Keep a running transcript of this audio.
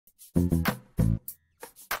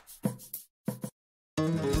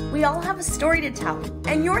We all have a story to tell,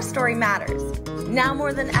 and your story matters. Now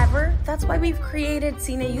more than ever, that's why we've created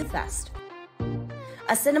CINE Youth Fest,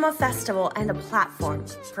 a cinema festival and a platform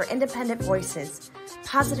for independent voices,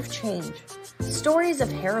 positive change, stories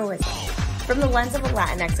of heroism from the lens of a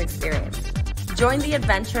Latinx experience. Join the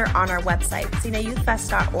adventure on our website,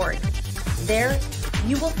 cineyouthfest.org. There,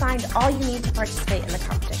 you will find all you need to participate in the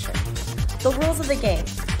competition. The rules of the game,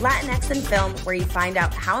 Latinx in film, where you find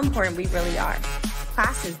out how important we really are.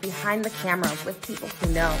 Classes behind the camera with people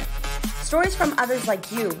who know. Stories from others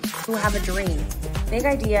like you who have a dream, big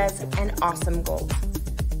ideas, and awesome goals.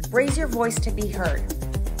 Raise your voice to be heard.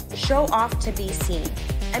 Show off to be seen.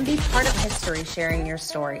 And be part of history sharing your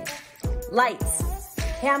story. Lights,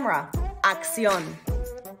 camera, acción.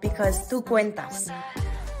 Because tú cuentas.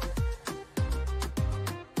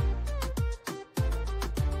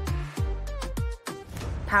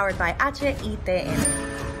 Powered by CITN.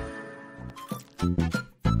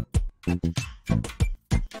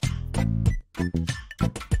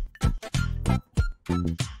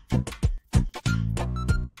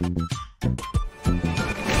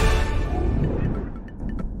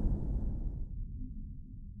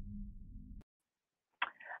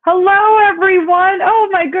 Hello, everyone. Oh,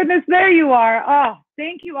 my goodness, there you are. Oh,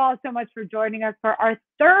 thank you all so much for joining us for our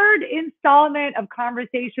third installment of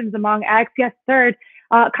Conversations Among X. Yes, third.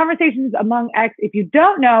 Conversations Among X, if you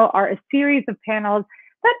don't know, are a series of panels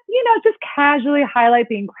that, just casually highlight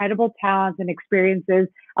the incredible talents and experiences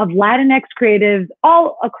of Latinx creatives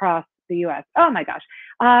all across the U.S. Oh, my gosh.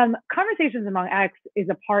 Conversations Among X is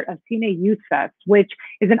a part of CINE Youth Fest, which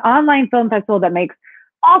is an online film festival that makes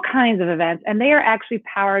all kinds of events, and they are actually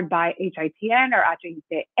powered by HITN or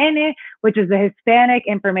CINE, which is the Hispanic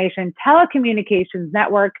Information Telecommunications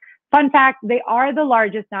Network. Fun fact, they are the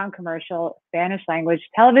largest non-commercial Spanish language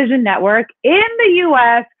television network in the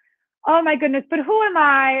U.S. Oh my goodness, but who am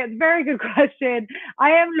I? Very good question.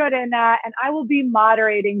 I am Lorena, and I will be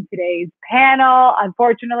moderating today's panel,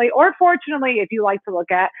 unfortunately, or fortunately, if you like to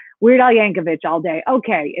look at Weird Al Yankovic all day.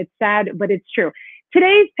 Okay, it's sad, but it's true.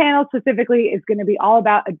 Today's panel specifically is going to be all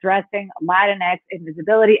about addressing Latinx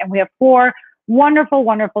invisibility, and we have four wonderful,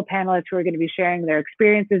 wonderful panelists who are going to be sharing their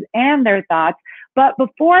experiences and their thoughts. But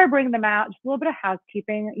before I bring them out, just a little bit of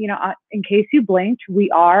housekeeping, in case you blinked, we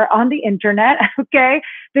are on the internet, okay?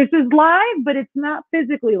 This is live, but it's not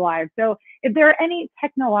physically live. So if there are any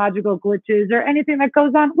technological glitches or anything that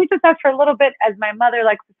goes on, we just ask for a little bit, as my mother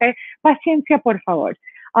likes to say, paciencia, por favor.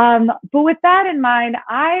 But with that in mind,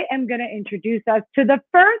 I am going to introduce us to the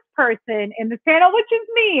first person in this panel, which is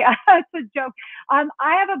me. It's a joke. I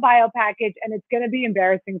have a bio package, and it's going to be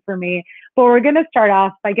embarrassing for me, but we're going to start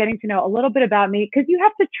off by getting to know a little bit about me, because you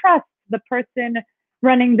have to trust the person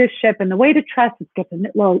running this ship, and the way to trust is get to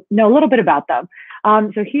know a little bit about them.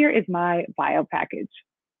 So here is my bio package.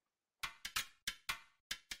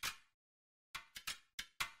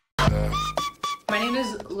 My name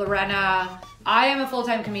is Lorena. I am a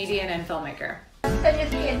full-time comedian and filmmaker.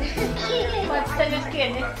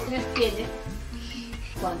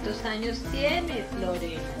 ¿Cuántos años tienes,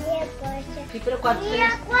 Lorena? Sí, pero ¿cuántos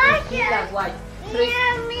años?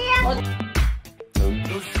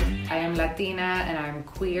 I am Latina and I'm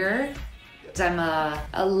queer. I'm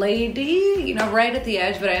a lady, right at the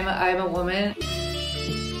edge, but I'm a woman.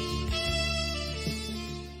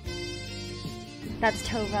 That's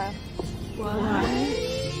Tova.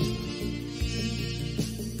 What?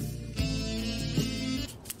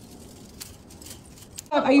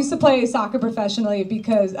 I used to play soccer professionally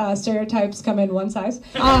because stereotypes come in one size.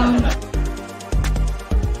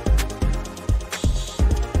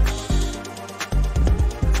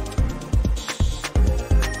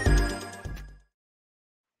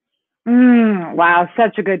 Wow,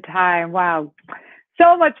 such a good time. Wow.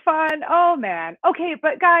 So much fun. Oh, man. Okay,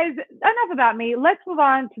 but guys, enough about me. Let's move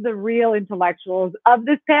on to the real intellectuals of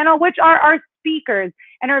this panel, which are our speakers.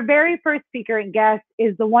 And our very first speaker and guest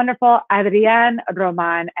is the wonderful Adrián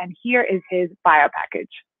Román, and here is his bio package.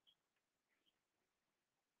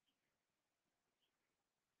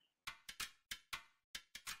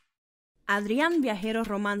 Adrián Viajero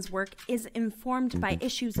Román's work is informed by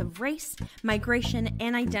issues of race, migration,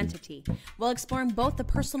 and identity, while exploring both the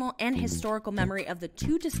personal and historical memory of the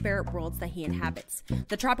two disparate worlds that he inhabits,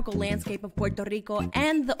 the tropical landscape of Puerto Rico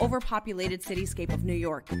and the overpopulated cityscape of New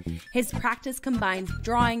York. His practice combines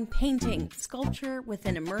drawing, painting, sculpture with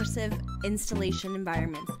an immersive installation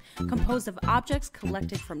environment, composed of objects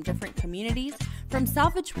collected from different communities, from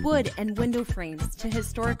salvaged wood and window frames to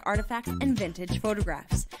historic artifacts and vintage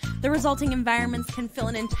photographs. The resulting environments can fill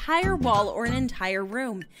an entire wall or an entire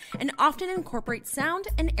room, and often incorporate sound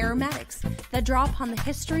and aromatics that draw upon the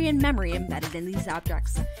history and memory embedded in these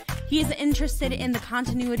objects. He is interested in the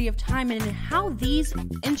continuity of time and in how these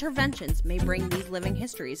interventions may bring these living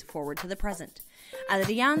histories forward to the present.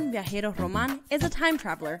 Adrián Viajero Román is a time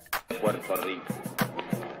traveler.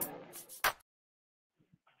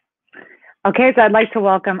 Okay, so I'd like to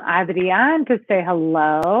welcome Adrián to say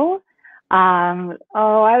hello.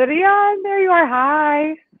 Adrián, there you are.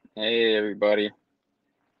 Hi. Hey, everybody.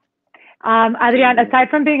 Adrián, aside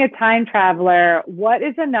from being a time traveler, what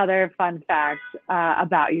is another fun fact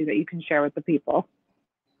about you that you can share with the people?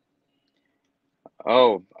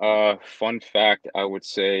 Fun fact, I would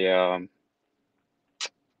say, oh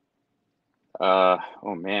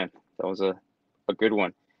man, that was a good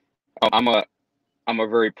one. I'm a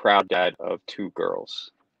very proud dad of 2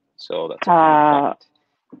 girls, so that's a fun fact.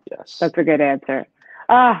 Yes, that's a good answer.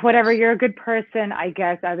 Whatever, you're a good person, I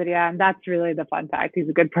guess, Adrián. That's really the fun fact. He's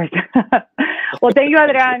a good person. Well, thank you,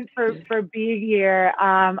 Adrián, for being here.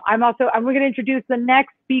 We're going to introduce the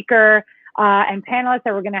next speaker and panelist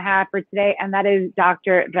that we're going to have for today, and that is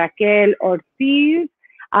Dr. Raquel Ortiz.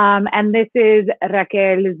 And this is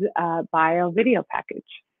Raquel's bio video package.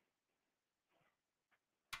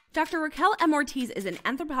 Dr. Raquel M. Ortiz is an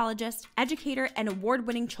anthropologist, educator, and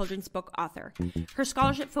award-winning children's book author. Her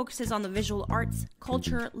scholarship focuses on the visual arts,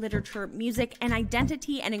 culture, literature, music, and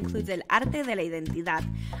identity, and includes el arte de la identidad,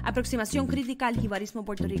 aproximación crítica al jibarismo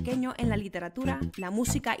puertorriqueño en la literatura, la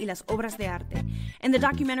música y las obras de arte, and the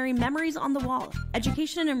documentary Memories on the Wall,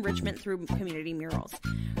 education and enrichment through community murals.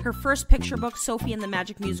 Her first picture book, Sophie and the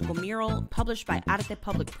Magic Musical Mural, published by Arte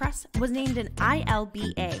Public Press, was named an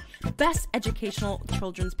ILBA Best Educational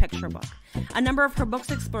Children's Picture Book. A number of her books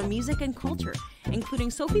explore music and culture, including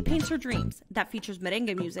Sophie Paints Her Dreams, that features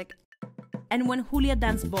merengue music, and When Julia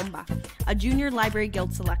Danced Bomba, a Junior Library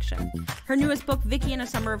Guild selection. Her newest book, Vicky and a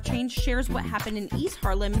Summer of Change, shares what happened in East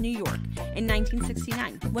Harlem, New York, in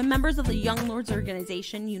 1969, when members of the Young Lords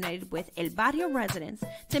organization united with El Barrio residents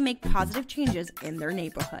to make positive changes in their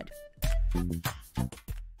neighborhood.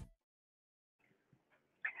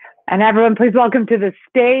 And everyone, please welcome to the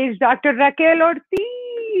stage, Dr. Raquel Ortiz.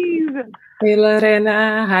 Hey,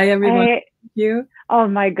 Lorena. Hi, everyone. Hey. Thank you. Oh,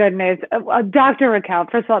 my goodness. Dr. Raquel,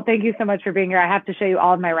 first of all, thank you so much for being here. I have to show you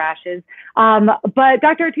all of my rashes. But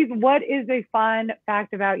Dr. Ortiz, what is a fun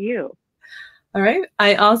fact about you? All right.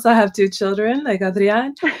 I also have 2 children, like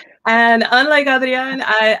Adrián. And unlike Adrián,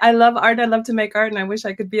 I love art. I love to make art, and I wish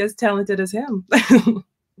I could be as talented as him.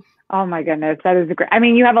 Oh my goodness, that is great. I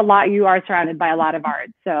mean, you have a lot. You are surrounded by a lot of art,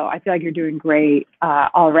 so I feel like you're doing great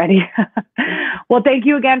already. Well, thank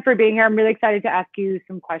you again for being here. I'm really excited to ask you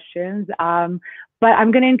some questions. But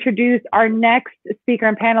I'm going to introduce our next speaker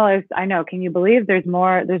and panelist. I know, can you believe there's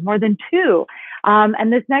more than 2?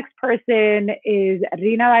 And this next person is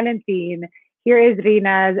Rina Valentin. Here is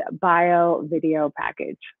Rina's bio video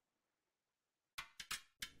package.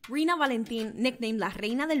 Rina Valentin, nicknamed La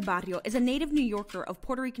Reina del Barrio, is a native New Yorker of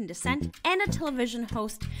Puerto Rican descent and a television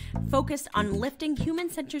host focused on lifting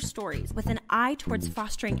human-centered stories with an eye towards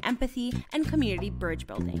fostering empathy and community bridge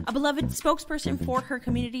building. A beloved spokesperson for her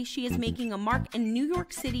community, she is making a mark in New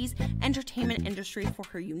York City's entertainment industry for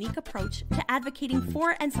her unique approach to advocating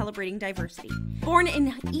for and celebrating diversity. Born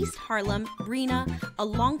in East Harlem, Rina, a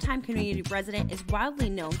longtime community resident, is widely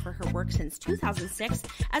known for her work since 2006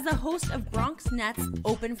 as a host of Bronx Net's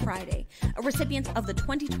Open Friday, a recipient of the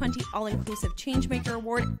 2020 All-Inclusive Changemaker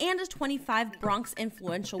Award and a 25 Bronx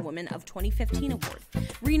Influential Woman of 2015 award.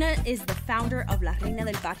 Rina is the founder of La Reina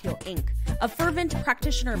del Barrio, Inc. A fervent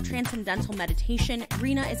practitioner of transcendental meditation,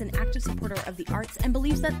 Rina is an active supporter of the arts and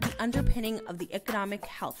believes that the underpinning of the economic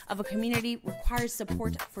health of a community requires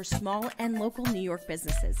support for small and local New York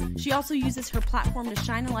businesses. She also uses her platform to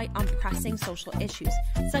shine a light on pressing social issues,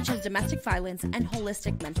 such as domestic violence and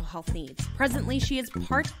holistic mental health needs. Presently, she is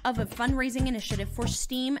part of a fundraising initiative for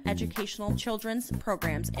STEAM educational children's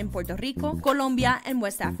programs in Puerto Rico, Colombia, and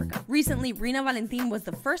West Africa. Recently, Rina Valentin was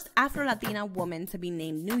the first Afro-Latina woman to be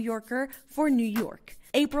named New Yorker for New York.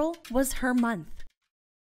 April was her month.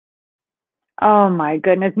 Oh my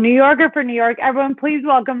goodness, New Yorker for New York. Everyone, please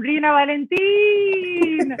welcome Rina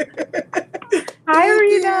Valentin. Hi,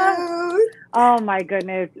 Rina. Oh my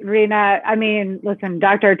goodness, Rina. I mean, listen,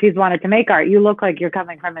 Dr. Ortiz wanted to make art. You look like you're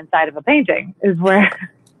coming from inside of a painting, is where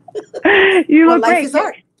you look life great. Is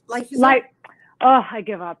art. Life is art. Oh, I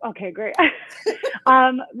give up. Okay, great.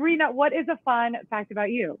 Rina, what is a fun fact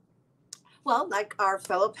about you? Well, like our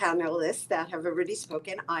fellow panelists that have already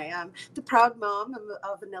spoken, I am the proud mom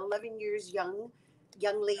of an 11 years young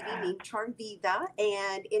young lady named Charmvida.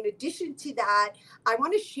 And in addition to that, I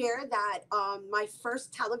want to share that my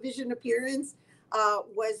first television appearance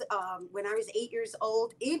was when I was 8 years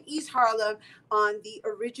old in East Harlem on the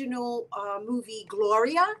original movie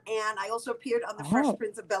Gloria. And I also appeared on The Fresh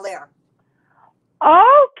Prince of Bel-Air.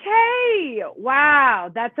 Okay.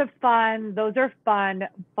 Wow. Those are fun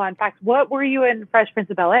facts. What were you in Fresh Prince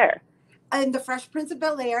of Bel-Air? In The Fresh Prince of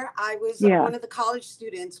Bel-Air, I was one of the college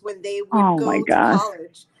students when they would go to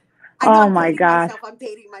college. I know I'm dating myself. I'm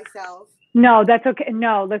dating myself. No, that's okay.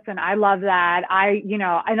 No, listen, I love that. In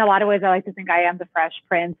a lot of ways, I like to think I am the Fresh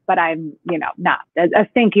Prince, but I'm, not a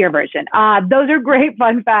stinkier version. Those are great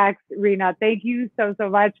fun facts, Rena. Thank you so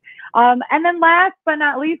much. And then last but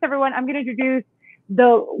not least, everyone, I'm going to introduce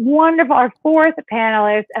our fourth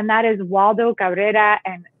panelist, and that is Waldo Cabrera.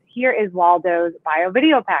 And here is Waldo's bio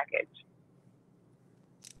video package.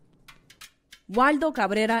 Waldo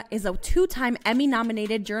Cabrera is a two-time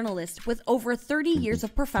Emmy-nominated journalist with over 30 years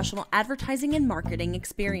of professional advertising and marketing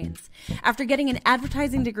experience. After getting an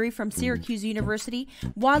advertising degree from Syracuse University,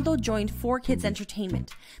 Waldo joined 4Kids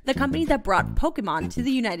Entertainment, the company that brought Pokemon to the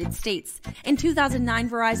United States. In 2009,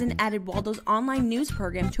 Verizon added Waldo's online news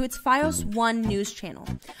program to its Fios One news channel.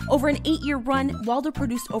 Over an 8-year run, Waldo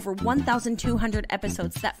produced over 1,200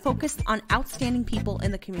 episodes that focused on outstanding people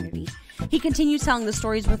in the community. He continued telling the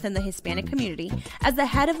stories within the Hispanic community as the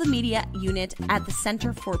head of the media unit at the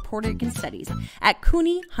Center for Puerto Rican Studies at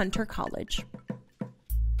CUNY Hunter College.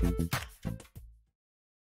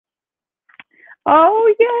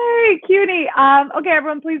 Oh, yay, CUNY. Okay,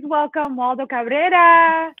 everyone, please welcome Waldo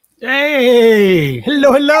Cabrera. Hey,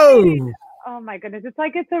 hello. Oh my goodness, it's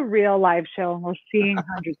like it's a real live show and we're seeing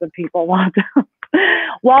hundreds of people, Waldo.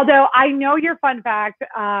 Waldo, I know your fun fact,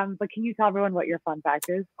 but can you tell everyone what your fun fact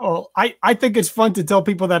is? Oh, I think it's fun to tell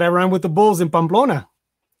people that I ran with the Bulls in Pamplona.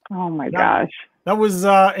 Oh my gosh. That was,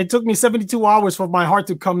 it took me 72 hours for my heart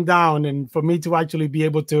to come down and for me to actually be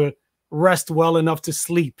able to rest well enough to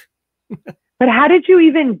sleep. But how did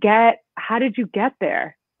you get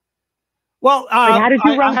there? Well, how did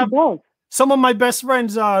you run with the Bulls? Some of my best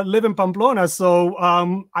friends live in Pamplona. So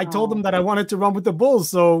I told them that I wanted to run with the Bulls.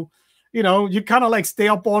 So, you kind of like stay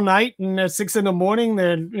up all night and at 6 a.m,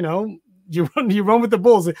 then, you run with the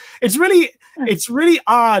Bulls. It's really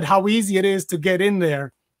odd how easy it is to get in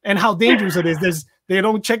there and how dangerous it is. They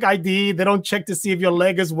don't check ID. They don't check to see if your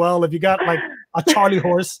leg is well. If you got like a Charlie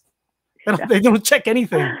horse, they don't check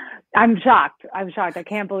anything. I'm shocked. I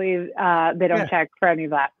can't believe they don't check for any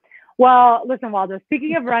of that. Well, listen, Waldo,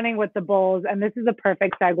 speaking of running with the Bulls, and this is a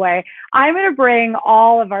perfect segue, I'm going to bring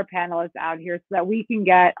all of our panelists out here so that we can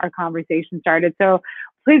get our conversation started. So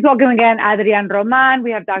please welcome again, Adrian Roman. We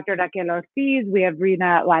have Dr. Raquel Ortiz. We have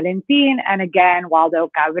Rena Valentin. And again, Waldo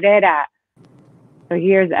Cabrera. So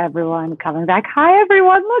here's everyone coming back. Hi,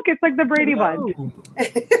 everyone. Look, it's like the Brady Bunch.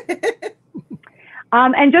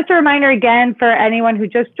 And just a reminder again, for anyone who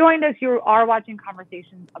just joined us, you are watching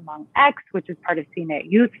Conversations Among X, which is part of CINE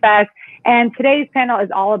Youth Fest. And today's panel is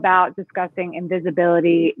all about discussing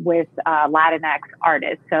invisibility with Latinx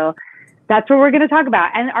artists. So that's what we're going to talk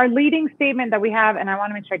about. And our leading statement that we have, and I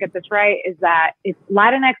want to make sure I get this right, is that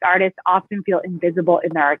Latinx artists often feel invisible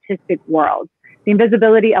in their artistic worlds. The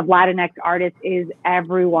invisibility of Latinx artists is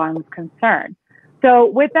everyone's concern. So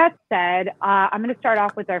with that said, I'm going to start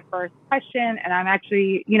off with our first question, and I'm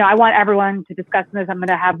actually, I want everyone to discuss this. I'm going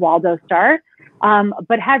to have Waldo start.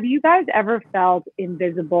 But have you guys ever felt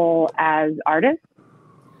invisible as artists?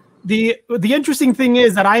 The interesting thing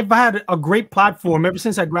is that I've had a great platform ever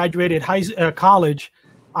since I graduated college.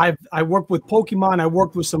 I worked with Pokemon. I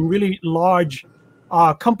worked with some really large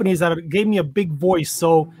companies that gave me a big voice.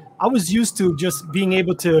 So I was used to just being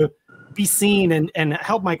able to be seen and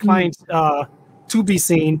help my clients to be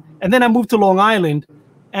seen. And then I moved to Long Island,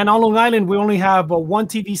 and on Long Island we only have one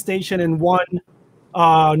TV station and one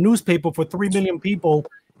newspaper for 3 million people.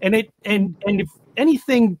 And if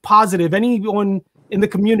anything positive, anyone in the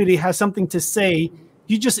community has something to say,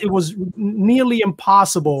 it was nearly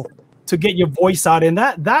impossible to get your voice out, and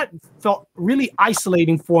that felt really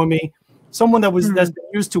isolating for me. Someone that's been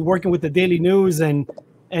used to working with the Daily News and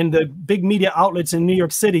the big media outlets in New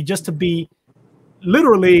York City, just to be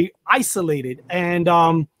literally isolated, and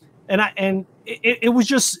it was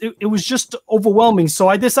just overwhelming. So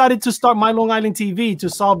I decided to start My Long Island TV to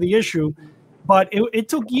solve the issue, but it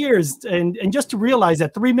took years, and just to realize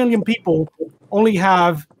that 3 million people only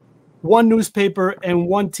have one newspaper and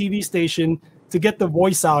one TV station to get the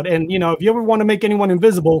voice out. And if you ever want to make anyone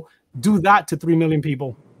invisible, do that to 3 million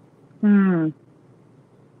people. And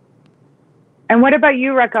And what about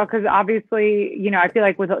you, Raquel? Because obviously, you know, I feel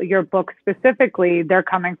like with your book specifically, they're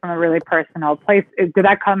coming from a really personal place. Did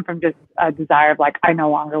that come from just a desire of like, I no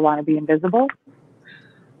longer want to be invisible?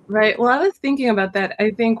 Right. Well, I was thinking about that.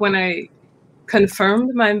 I think when I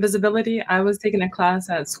confirmed my invisibility, I was taking a class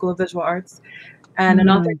at School of Visual Arts, and an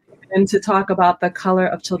author came in to talk about the color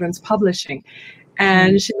of children's publishing.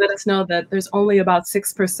 And she let us know that there's only about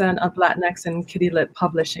 6% of Latinx and kiddie lit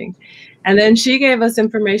publishing. And then she gave us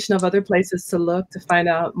information of other places to look to find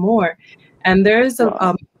out more. And there's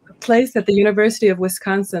a place at the University of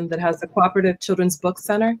Wisconsin that has a cooperative children's book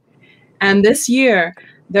center. And this year,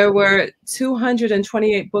 there were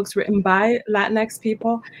 228 books written by Latinx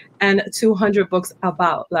people and 200 books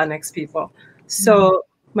about Latinx people. So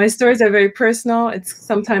my stories are very personal. It's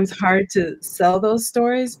sometimes hard to sell those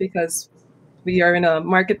stories because we are in a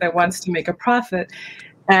market that wants to make a profit.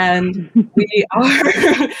 And we are,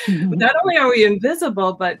 not only are we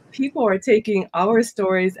invisible, but people are taking our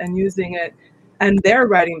stories and using it, and they're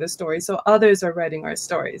writing the story. So others are writing our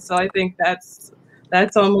stories. So I think that's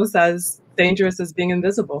almost as dangerous as being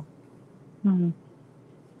invisible. And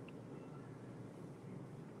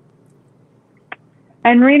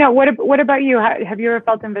Rena, what about you? Have you ever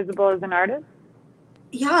felt invisible as an artist?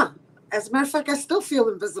 Yeah. As a matter of fact, I still feel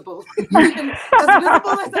invisible. Even as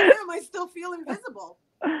visible as I am, I still feel invisible.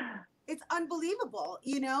 It's unbelievable.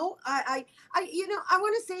 You know, I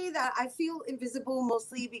want to say that I feel invisible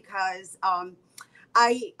mostly because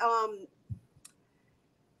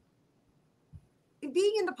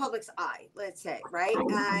being in the public's eye, let's say, right?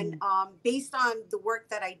 And based on the work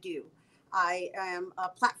that I do, I am a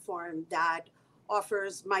platform that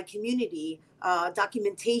offers my community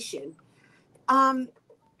documentation.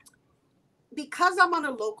 Because I'm on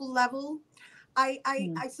a local level, I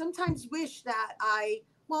sometimes wish that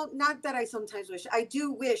not that I sometimes wish, I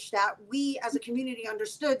do wish that we as a community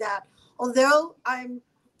understood that although I'm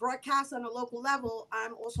broadcast on a local level,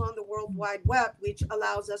 I'm also on the World Wide Web, which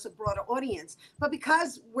allows us a broader audience. But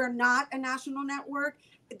because we're not a national network,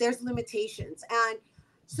 there's limitations. And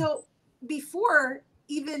so before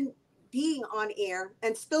even being on air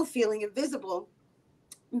and still feeling invisible,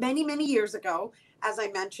 many, many years ago, as I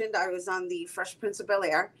mentioned, I was on the Fresh Prince of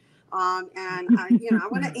Bel-Air. And I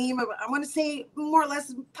want to say more or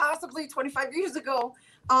less possibly 25 years ago,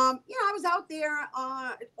 I was out there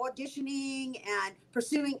auditioning and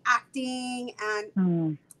pursuing acting.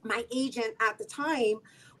 And my agent at the time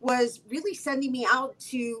was really sending me out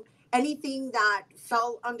to anything that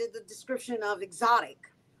fell under the description of exotic,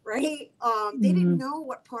 right? They didn't know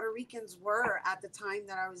what Puerto Ricans were at the time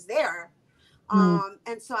that I was there.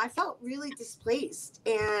 And so I felt really displaced,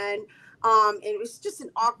 and it was just an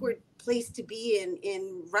awkward place to be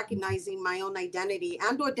in recognizing my own identity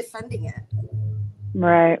and or defending it.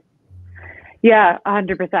 Right. Yeah,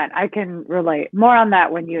 100%. I can relate. More on that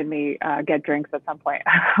when you and me get drinks at some point.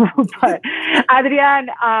 But Adrian,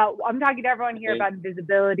 I'm talking to everyone here about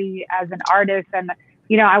invisibility as an artist. And,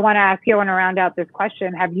 I want to round out this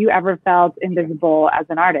question. Have you ever felt invisible as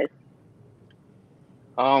an artist?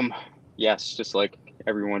 Yes, just like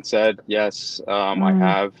everyone said, yes, I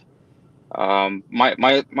have.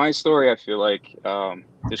 My story, I feel like,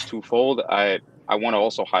 is twofold. I want to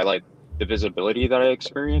also highlight the visibility that I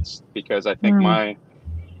experienced, because I think my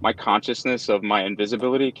consciousness of my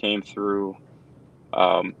invisibility came through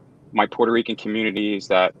my Puerto Rican communities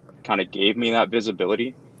that kind of gave me that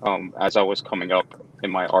visibility as I was coming up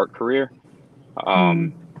in my art career.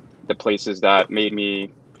 The places that made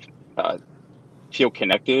me feel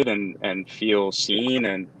connected and feel seen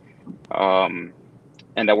and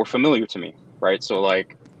that were familiar to me, right? So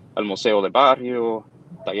like El Museo de Barrio,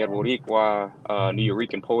 Taller Boricua, New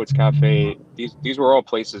Yorican Poets Cafe. These were all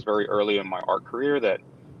places very early in my art career that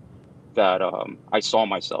I saw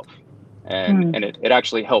myself, and it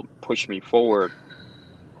actually helped push me forward.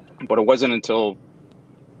 But it wasn't until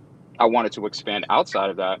I wanted to expand outside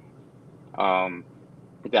of that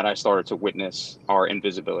that I started to witness our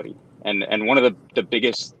invisibility. And one of the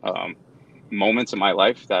biggest moments in my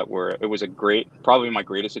life it was probably my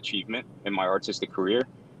greatest achievement in my artistic career,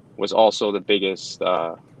 was also the biggest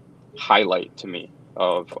highlight to me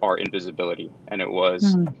of our invisibility. And it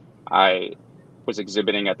was, I was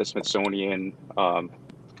exhibiting at the Smithsonian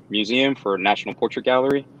Museum for National Portrait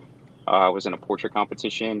Gallery. I was in a portrait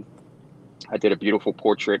competition. I did a beautiful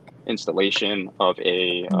portrait installation of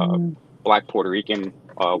a Black Puerto Rican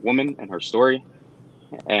woman and her story.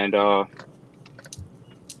 And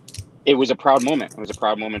it was a proud moment. It was a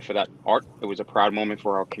proud moment for that art. It was a proud moment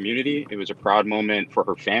for our community. It was a proud moment for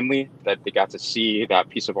her family that they got to see that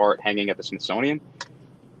piece of art hanging at the Smithsonian.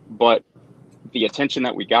 But the attention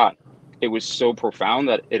that we got it was so profound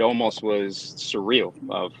that it almost was surreal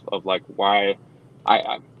of like why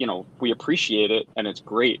I you know, we appreciate it and it's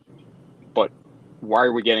great, but why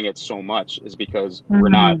are we getting it so much is because we're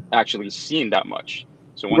not actually seeing that much.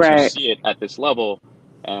 So once you see it at this level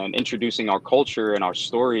and introducing our culture and our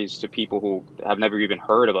stories to people who have never even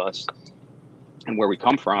heard of us and where we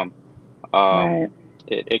come from,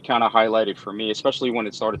 it kind of highlighted for me, especially when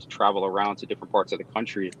it started to travel around to different parts of the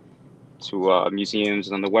country, to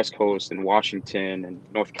museums on the West Coast and Washington and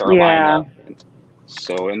North Carolina. And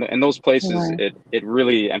so in those places, it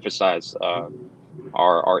really emphasized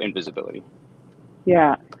our invisibility.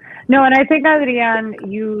 Yeah. No, and I think, Adrian,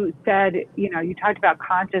 you said, you know, you talked about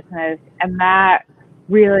consciousness, and that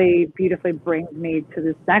really beautifully brings me to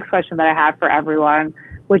this next question that I have for everyone,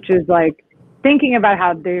 which is like thinking about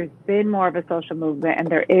how there's been more of a social movement and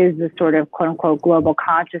there is this sort of quote unquote global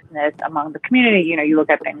consciousness among the community. You know, you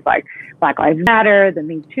look at things like Black Lives Matter, the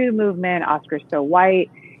Me Too movement, Oscar's So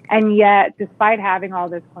White, and yet despite having all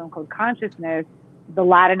this quote unquote consciousness, the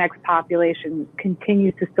Latinx population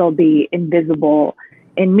continues to still be invisible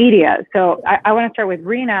in media. So I want to start with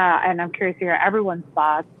Rena, and I'm curious to hear everyone's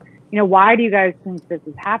thoughts. You know, why do you guys think this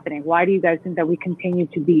is happening? Why do you guys think that we continue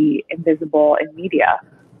to be invisible in media?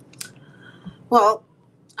 Well,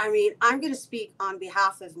 I mean, I'm going to speak on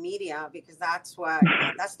behalf of media because that's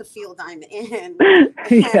that's the field I'm in.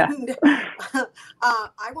 And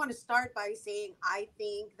I want to start by saying I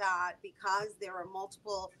think that because there are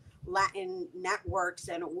multiple Latin networks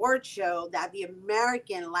and award show, that the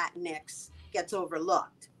American Latinx gets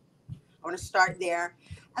overlooked. I want to start there.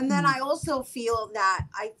 And then I also feel that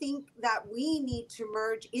I think that we need to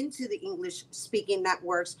merge into the English speaking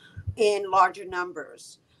networks in larger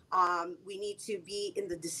numbers. We need to be in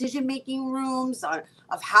the decision-making rooms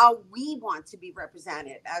of how we want to be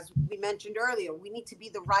represented. As we mentioned earlier, we need to be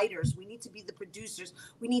the writers, we need to be the producers,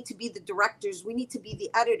 we need to be the directors, we need to be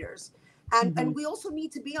the editors. And we also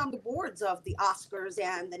need to be on the boards of the Oscars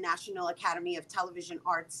and the National Academy of Television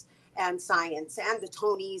Arts and Science and the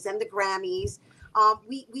Tonys and the Grammys.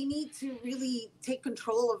 We need to really take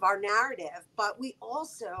control of our narrative, but we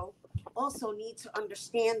also need to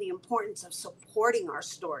understand the importance of supporting our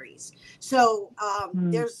stories. So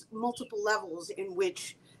there's multiple levels in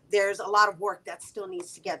which there's a lot of work that still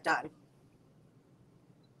needs to get done.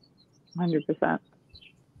 100%.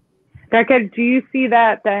 Becca, do you see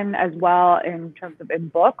that then as well in terms of in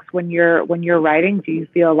books when you're writing? Do you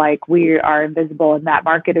feel like we are invisible in that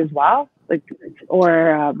market as well, like,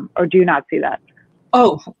 or do you not see that?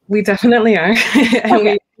 Oh, we definitely are,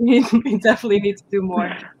 and we definitely need to do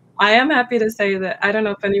more. I am happy to say that I don't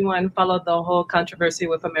know if anyone followed the whole controversy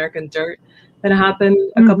with American Dirt that happened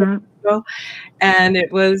a couple of weeks ago, and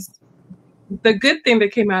it was. The good thing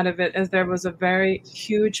that came out of it is there was a very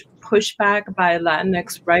huge pushback by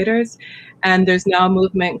Latinx writers, and there's now a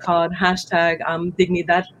movement called hashtag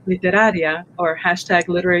Dignidad Literaria, or hashtag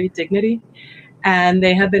Literary Dignity, and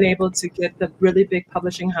they have been able to get the really big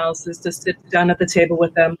publishing houses to sit down at the table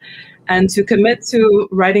with them and to commit to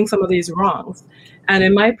righting some of these wrongs. And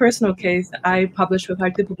in my personal case, I published with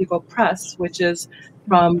Arte Público Press, which is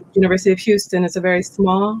from University of Houston. It's a very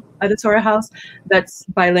small editorial house that's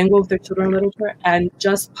bilingual with their children's literature and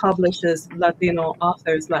just publishes Latino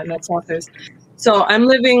authors, Latinx authors. So I'm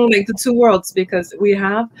living like the two worlds because we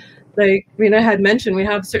have, like Rena had mentioned, we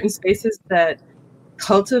have certain spaces that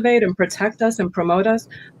cultivate and protect us and promote us,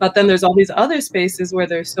 but then there's all these other spaces where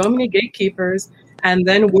there's so many gatekeepers, and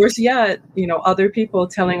then worse yet, you know, other people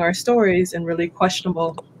telling our stories in really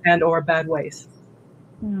questionable and or bad ways.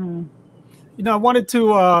 You know, I wanted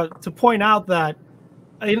to point out that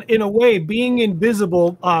in a way, being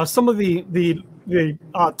invisible, some of the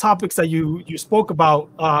topics that you spoke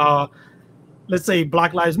about, let's say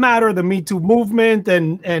Black Lives Matter, the Me Too movement,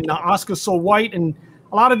 and Oscar So White, and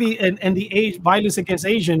a lot of the violence against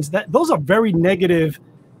Asians, those are very negative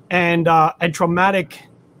and traumatic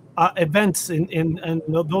events in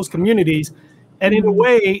those communities. And in a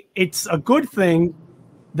way, it's a good thing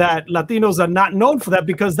that Latinos are not known for that,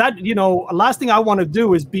 because that, you know, last thing I want to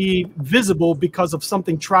do is be visible because of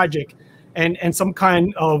something tragic and some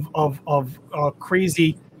kind of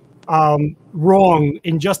crazy wrong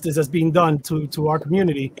injustice that's being done to our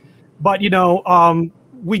community. But, you know,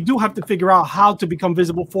 we do have to figure out how to become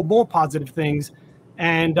visible for more positive things,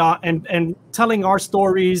 and telling our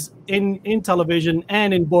stories in television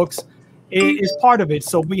and in books is part of it.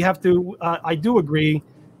 So we have to, I do agree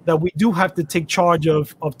that we do have to take charge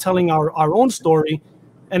of telling our own story.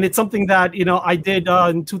 And it's something that, you know, I did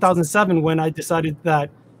in 2007 when I decided that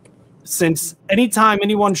since anytime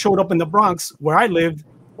anyone showed up in the Bronx where I lived,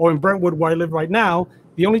 or in Brentwood where I live right now,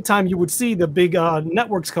 The only time you would see the big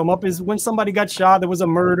networks come up is when somebody got shot, there was a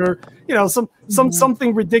murder, you know,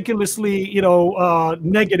 something ridiculously, you know,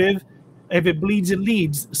 negative. If it bleeds, it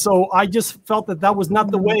leads. So I just felt that that was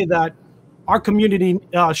not the way that our community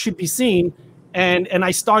should be seen. And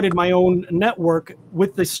I started my own network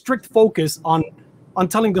with the strict focus on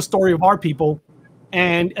telling the story of our people.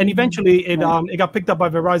 And eventually it got picked up by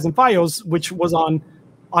Verizon Fios, which was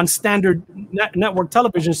on standard network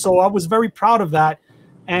television. So I was very proud of that.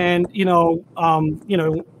 And, you know,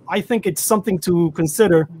 I think it's something to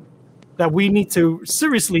consider, that we need to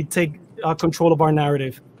seriously take control of our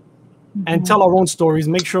narrative and tell our own stories,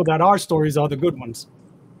 make sure that our stories are the good ones.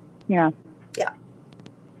 Yeah. Yeah.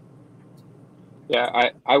 Yeah,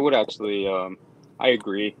 I would actually, I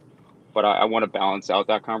agree, but I want to balance out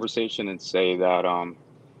that conversation and say that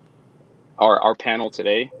our panel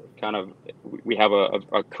today, kind of, we have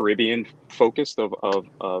a Caribbean focus of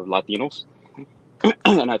Latinos.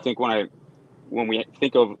 And I think when we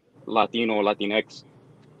think of Latino, Latinx,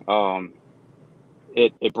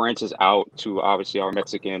 it branches out to obviously our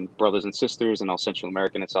Mexican brothers and sisters and our Central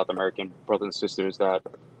American and South American brothers and sisters that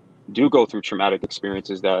do go through traumatic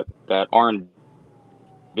experiences that aren't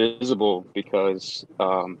visible because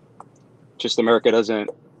just America doesn't,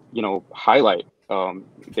 you know, highlight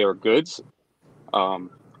their goods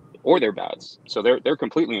or their bads. So they're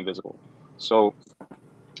completely invisible. So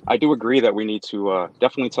I do agree that we need to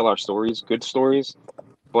definitely tell our stories, good stories,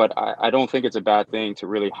 but I don't think it's a bad thing to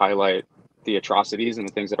really highlight the atrocities and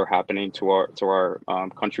the things that are happening to our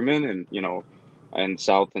countrymen, and, you know, and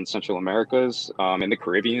South and Central Americas, and the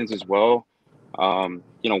Caribbeans as well.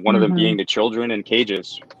 You know, one of them being the children in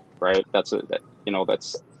cages, right? That's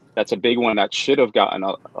a big one that should have gotten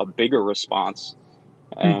a bigger response.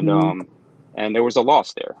 And and there was a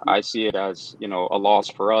loss there. I see it as, you know, a loss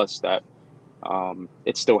for us that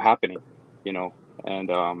it's still happening, you know, and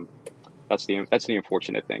that's the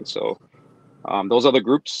unfortunate thing. So those other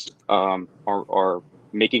groups are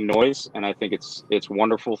making noise, and I think it's a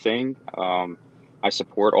wonderful thing. I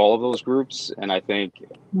support all of those groups, and I think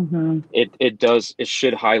it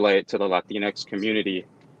should highlight to the Latinx community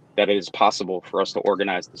that it is possible for us to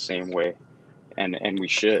organize the same way, and we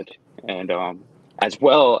should, and as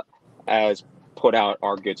well as put out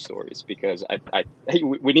our good stories, because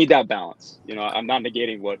we need that balance. You know, I'm not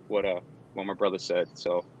negating what my brother said.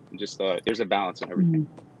 So just there's a balance in everything.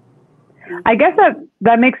 I guess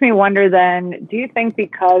that makes me wonder then, do you think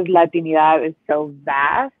because Latinidad is so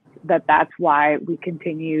vast that's why we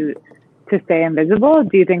continue to stay invisible?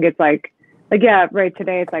 Do you think it's like yeah, right,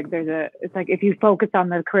 today it's like it's like if you focus on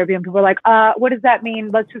the Caribbean, people are like, what does that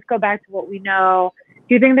mean? Let's just go back to what we know.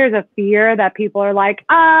 Do you think there's a fear that people are like,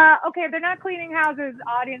 okay, they're not cleaning houses,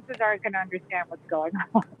 audiences aren't going to understand what's going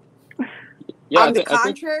on? Yeah, on the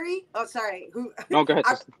contrary, No, go ahead.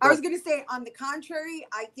 I was going to say, on the contrary,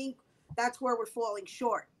 I think that's where we're falling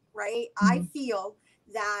short, right? I feel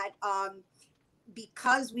that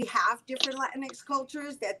because we have different Latinx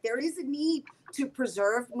cultures, that there is a need to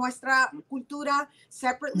preserve nuestra cultura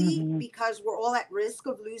separately, because we're all at risk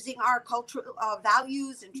of losing our cultural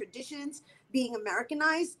values and traditions, being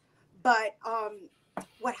Americanized. But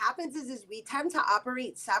what happens is we tend to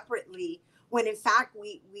operate separately when in fact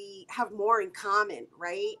we have more in common,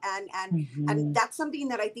 right? And that's something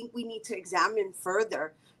that I think we need to examine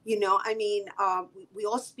further. You know, I mean, we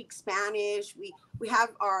all speak Spanish. We have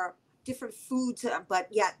our different foods, but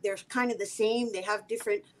yet they're kind of the same. They have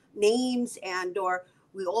different names, or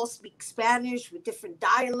we all speak Spanish with different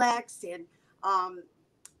dialects. And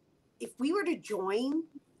if we were to join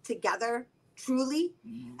together truly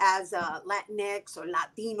as a Latinx or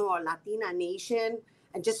Latino or Latina nation,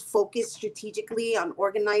 and just focus strategically on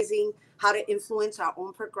organizing how to influence our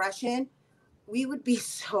own progression, we would be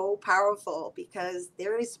so powerful, because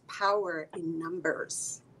there is power in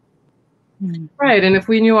numbers. Right. And if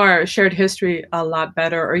we knew our shared history a lot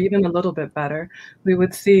better, or even a little bit better, we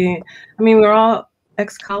would see, I mean, we're all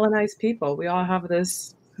ex-colonized people. We all have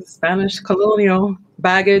this Spanish colonial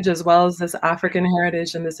baggage, as well as this African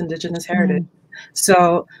heritage and this indigenous heritage.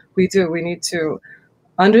 So we need to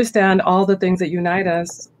understand all the things that unite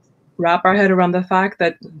us, wrap our head around the fact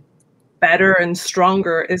that better and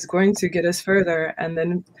stronger is going to get us further, and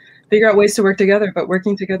then figure out ways to work together. But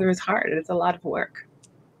working together is hard. It's a lot of work.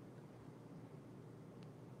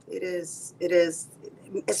 It is,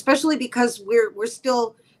 especially because we're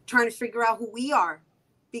still trying to figure out who we are.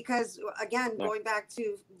 Because again, going back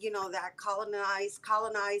to, you know, that colonized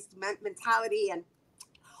mentality, and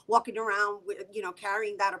walking around with, you know,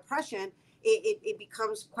 carrying that oppression, it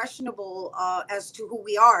becomes questionable as to who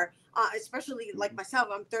we are. Especially like myself,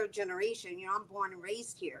 I'm third generation. You know, I'm born and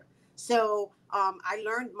raised here. So I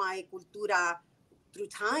learned my cultura through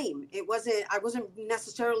time. I wasn't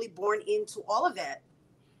necessarily born into all of it.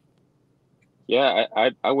 Yeah,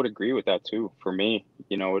 I would agree with that too. For me,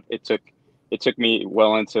 you know, it took me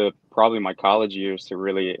well into probably my college years to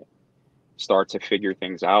really start to figure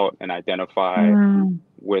things out and identify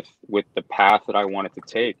with the path that I wanted to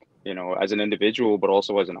take, you know, as an individual, but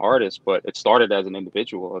also as an artist. But it started as an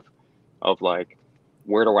individual of like,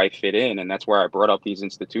 where do I fit in? And that's where I brought up these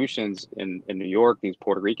institutions in New York, these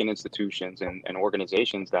Puerto Rican institutions and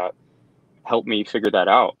organizations that helped me figure that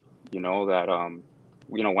out. You know, that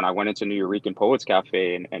you know, when I went into New Eurekan Poets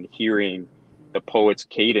Cafe and hearing the poets'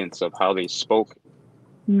 cadence of how they spoke,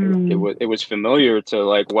 it was familiar to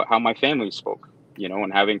like how my family spoke, you know,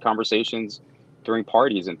 and having conversations during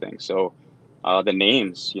parties and things. So the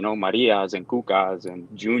names, you know, Marias and Cucas and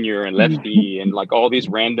Junior and Lefty and like all these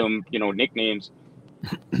random, you know, nicknames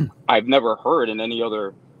I've never heard in any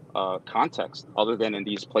other context other than in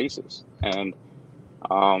these places. And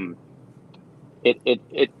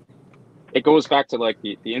it goes back to like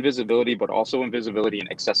the invisibility, but also invisibility and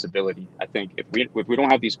accessibility. I think if we don't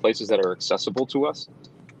have these places that are accessible to us,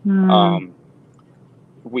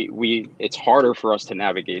 it's harder for us to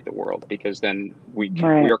navigate the world, because then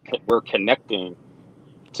we're connecting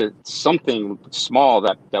to something small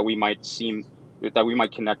that we might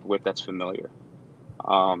connect with that's familiar.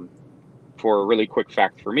 For a really quick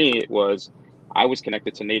fact for me, I was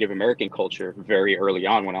connected to Native American culture very early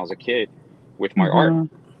on when I was a kid with my art.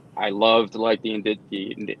 I loved like the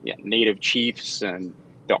Native chiefs and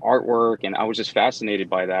the artwork, and I was just fascinated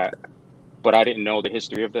by that. But I didn't know the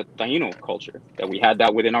history of the Taino culture, that we had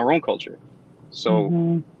that within our own culture.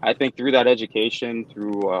 So I think through that education,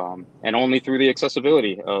 and only through the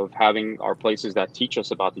accessibility of having our places that teach us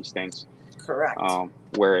about these things, correct,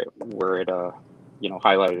 where it you know,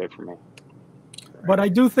 highlighted it for me. But I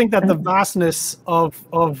do think that the vastness of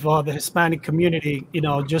the Hispanic community, you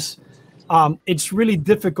know, just it's really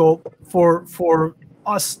difficult for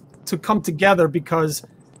us to come together, because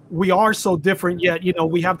we are so different, yet, you know,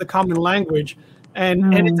 we have the common language,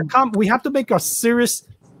 and it's we have to make a serious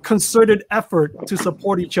concerted effort to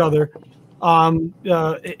support each other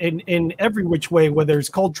in every which way, whether it's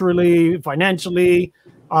culturally, financially,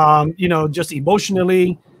 you know, just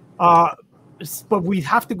emotionally. But we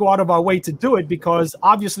have to go out of our way to do it, because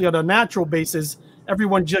obviously on a natural basis,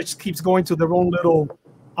 everyone just keeps going to their own little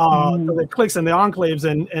to their cliques and their enclaves,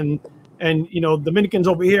 and you know, Dominicans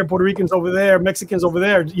over here, Puerto Ricans over there, Mexicans over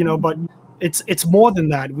there, you know. But it's more than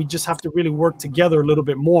that. We just have to really work together a little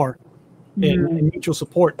bit more in mutual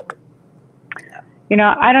support. You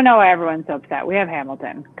know, I don't know why everyone's so upset. We have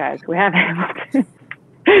Hamilton, guys. We have Hamilton.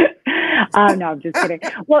 No, I'm just kidding.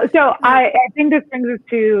 Well, so I think this brings us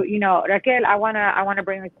to, you know, Raquel, I wanna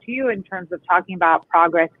bring this to you in terms of talking about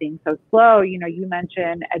progress being so slow. You know, you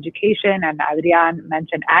mentioned education, and Adrian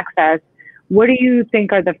mentioned access. What do you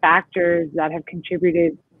think are the factors that have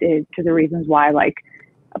contributed to the reasons why like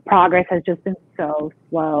progress has just been so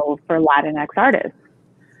slow for Latinx artists?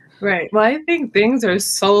 Right. Well, I think things are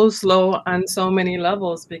so slow on so many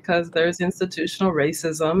levels because there's institutional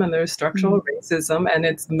racism and there's structural racism, and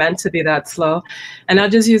it's meant to be that slow. And I'll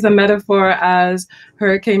just use a metaphor as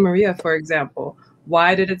Hurricane Maria, for example.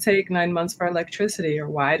 Why did it take 9 months for electricity? Or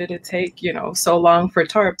why did it take, you know, so long for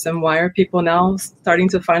tarps? And why are people now starting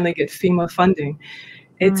to finally get FEMA funding?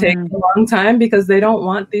 It takes a long time because they don't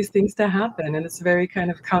want these things to happen. And it's very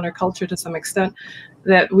kind of counterculture to some extent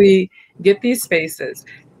that we get these spaces.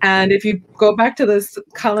 And if you go back to this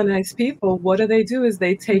colonized people, what do? Is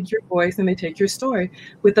they take your voice and they take your story.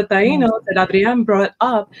 With the Taínos that Adrián brought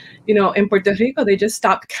up, you know, in Puerto Rico, they just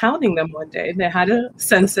stopped counting them one day. They had a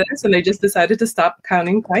census and they just decided to stop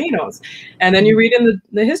counting Taínos. And then you read in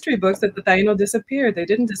the history books that the Taíno disappeared. They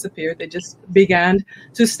didn't disappear. They just began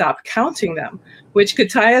to stop counting them, which could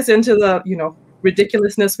tie us into the, you know,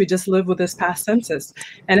 ridiculousness we just lived with this past census,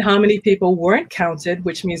 and how many people weren't counted,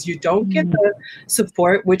 which means you don't get the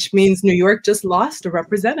support, which means New York just lost a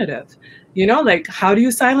representative. You know, like, how do you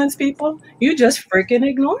silence people? You just freaking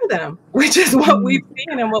ignore them, which is what we've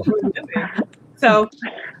seen and what we're living. So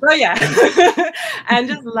yeah. And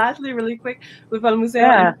just lastly, really quick, with El Museo,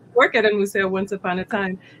 I work at El Museo once upon a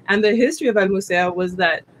time, and the history of El Museo was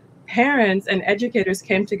that parents and educators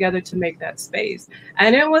came together to make that space.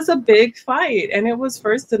 And it was a big fight. And it was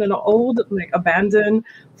first in an old, like, abandoned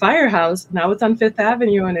firehouse. Now it's on Fifth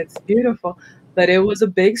Avenue and it's beautiful. But it was a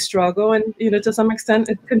big struggle. And, you know, to some extent,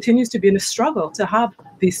 it continues to be a struggle to have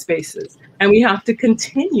these spaces. And we have to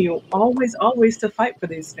continue always, always to fight for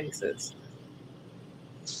these spaces.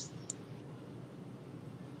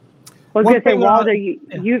 Well, I was gonna say, Walter,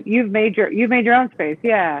 you've made your own space,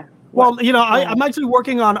 yeah. Well, I'm actually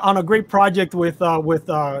working on a great project with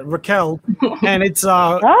Raquel, and it's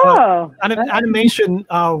animation.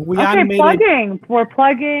 We animated. We're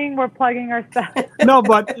plugging our stuff. No,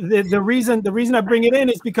 but the reason I bring it in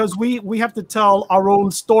is because we have to tell our own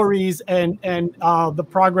stories, and the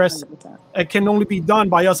progress can only be done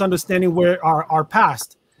by us understanding where our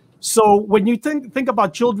past. So when you think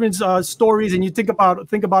about children's stories, and you think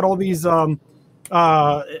about all these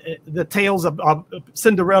the tales of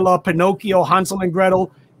Cinderella, Pinocchio, Hansel and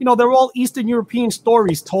Gretel, they're all Eastern European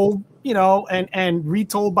stories told, and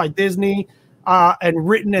retold by Disney, and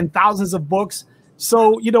written in thousands of books.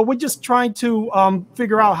 So, we're just trying to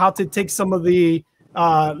figure out how to take some of the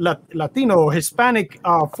Latino, Hispanic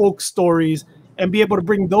folk stories and be able to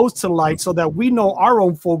bring those to light so that we know our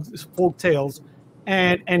own folk tales.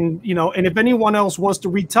 And if anyone else wants to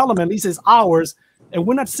retell them, at least it's ours. And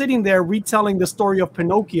we're not sitting there retelling the story of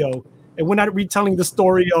Pinocchio, and we're not retelling the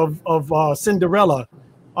story of Cinderella,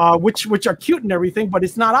 which are cute and everything, but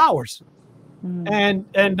it's not ours. And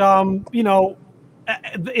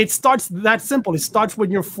it starts that simple. It starts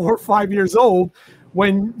when you're 4 or 5 years old,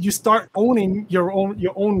 when you start owning your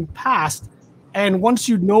own past. And once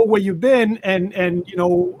you know where you've been, and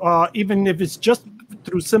even if it's just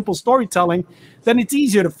through simple storytelling, then it's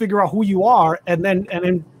easier to figure out who you are, and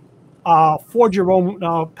then forge your own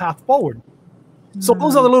path forward. So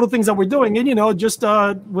those are the little things that we're doing. And just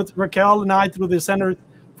with Raquel and I, through the Center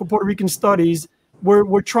for Puerto Rican Studies,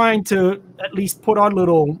 we're trying to at least put our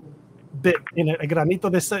little bit in a granito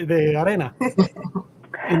de arena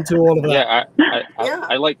into all of that. Yeah,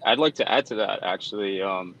 I'd like to add to that, actually.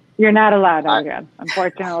 You're not allowed again,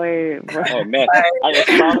 unfortunately. Oh man,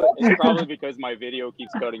 it's probably because my video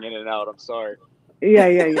keeps cutting in and out. I'm sorry.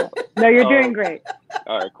 Yeah. No, you're doing great.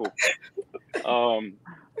 All right, cool.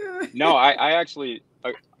 No, I actually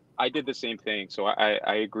I did the same thing. So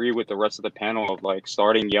I agree with the rest of the panel of like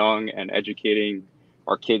starting young and educating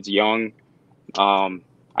our kids young.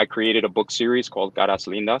 I created a book series called Caras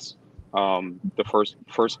Lindas. The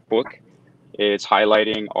first book is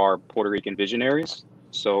highlighting our Puerto Rican visionaries.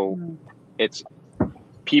 So it's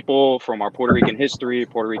people from our Puerto Rican history,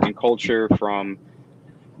 Puerto Rican culture, from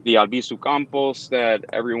the Albizu Campos that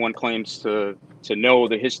everyone claims to know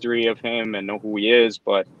the history of him and know who he is,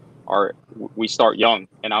 but we start young,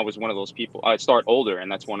 and I was one of those people. I start older,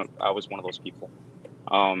 and I was one of those people.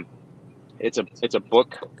 It's a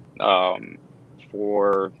book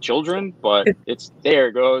for children, but there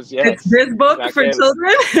it goes. Yes, it's this book for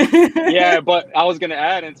children. Yeah, but I was gonna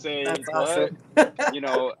add and say, That's awesome.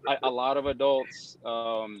 A lot of adults.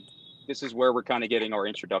 This is where we're kind of getting our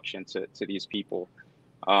introduction to these people.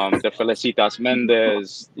 The Felicitas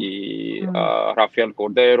Mendez, the Rafael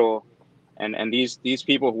Cordero, and these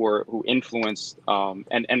people who influenced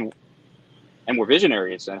and were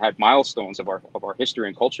visionaries and had milestones of our history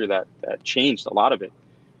and culture that changed a lot of it.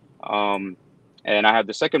 And I have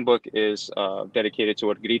the second book is dedicated to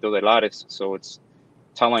El Grito de Lares, so it's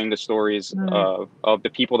telling the stories of the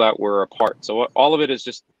people that were a part. So all of it is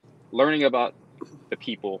just learning about the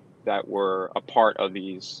people that were a part of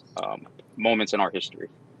these moments in our history.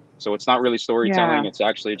 So it's not really storytelling. It's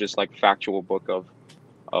actually just like factual book of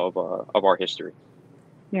our history.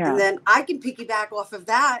 Yeah. And then I can piggyback off of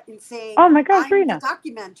that and say, oh my gosh, I'm Rena. the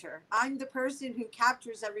documenter. I'm the person who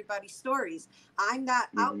captures everybody's stories. I'm that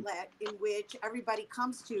outlet in which everybody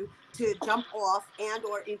comes to jump off and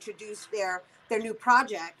or introduce their new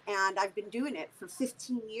project. And I've been doing it for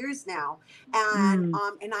 15 years now. And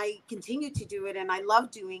and I continue to do it, and I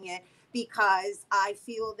love doing it because I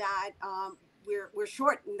feel that we're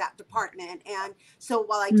short in that department. And so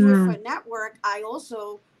while I do it for a network, I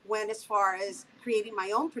also went as far as creating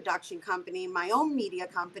my own production company, my own media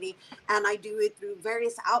company, and I do it through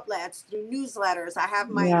various outlets, through newsletters. I have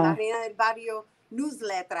my La Reina del Barrio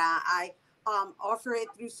newsletter. I offer it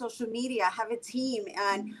through social media. I have a team,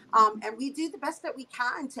 and we do the best that we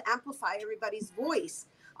can to amplify everybody's voice.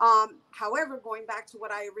 However, going back to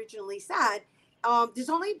what I originally said, there's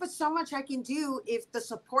only but so much I can do if the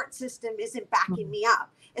support system isn't backing me up.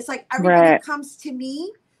 It's like everybody comes to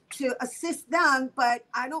me to assist them, but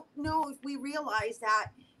I don't know if we realize that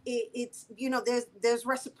it's there's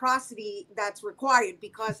reciprocity that's required,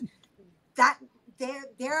 because that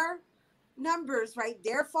their numbers, right,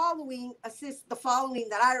 their following assist the following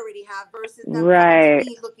that I already have versus them coming to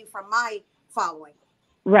me looking for my following.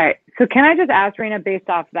 Right. So can I just ask, Rena, based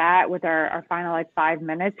off that, with our final 5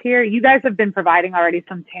 minutes here, you guys have been providing already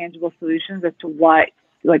some tangible solutions as to what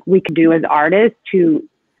we can do as artists to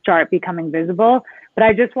start becoming visible. But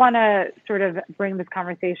I just want to sort of bring this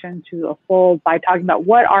conversation to a fold by talking about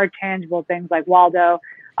what are tangible things, like Waldo,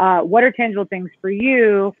 what are tangible things for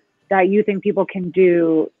you that you think people can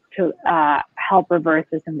do to help reverse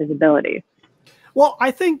this invisibility? Well,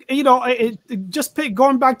 I think, you know,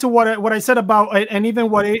 going back to what I said about, and even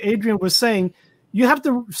what Adrian was saying, you have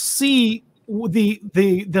to see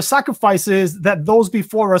the sacrifices that those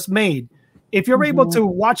before us made. If you're able to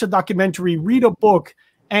watch a documentary, read a book,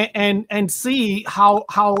 and see how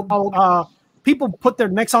people put their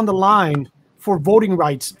necks on the line for voting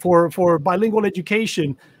rights, for bilingual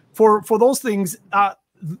education, for those things,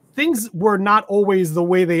 things were not always the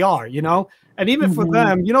way they are, you know. And even for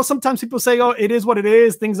them, you know, sometimes people say, oh, it is what it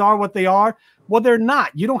is. Things are what they are. Well, they're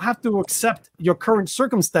not. You don't have to accept your current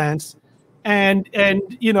circumstance. And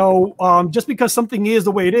you know, just because something is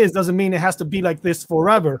the way it is doesn't mean it has to be like this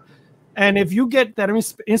forever. And if you get that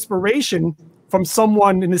inspiration from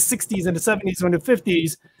someone in the 60s and the 70s and the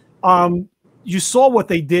 50s, you saw what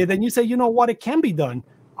they did, and you say, you know what, it can be done.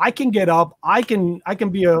 I can get up. I can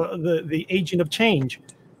be the agent of change.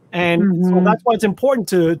 And so that's why it's important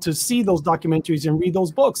to see those documentaries and read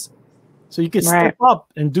those books, so you can step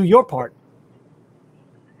up and do your part.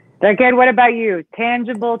 Again, what about you?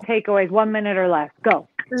 Tangible takeaways, 1 minute or less. Go.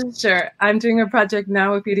 Sure. I'm doing a project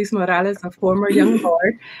now with Iris Morales, a former young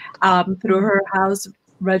lord, through her house,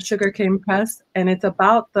 Red Sugar Cane Press, and it's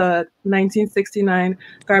about the 1969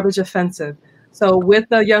 garbage offensive. So with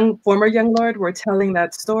the former young lord, we're telling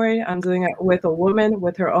that story. I'm doing it with a woman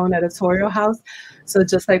with her own editorial house. So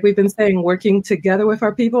just like we've been saying, working together with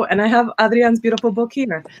our people. And I have Adrian's beautiful book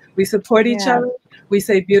here. We support each other. We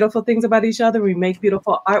say beautiful things about each other. We make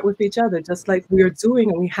beautiful art with each other, just like we are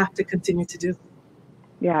doing, and we have to continue to do.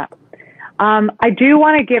 Yeah. I do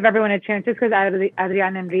want to give everyone a chance, just because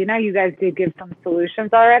Adriana and Rina, you guys did give some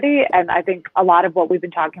solutions already. And I think a lot of what we've been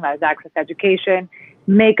talking about is access to education,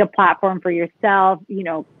 make a platform for yourself, you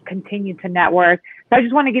know, continue to network. So I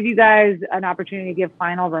just want to give you guys an opportunity to give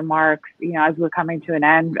final remarks, you know, as we're coming to an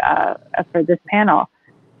end for this panel.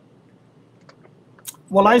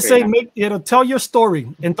 Well, I say tell your story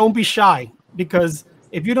and don't be shy, because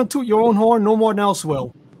if you don't toot your own horn, no one else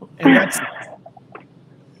will. And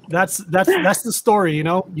that's the story, you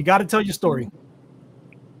know. You got to tell your story.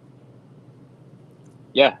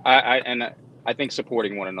 Yeah, I think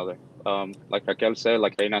supporting one another. Like Raquel said,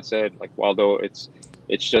 like Reina said, like Waldo, it's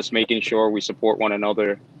just making sure we support one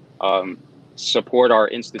another, support our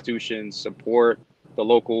institutions, support the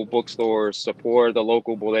local bookstores, support the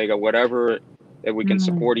local bodega, whatever that we can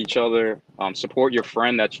support each other, support your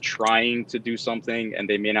friend that's trying to do something and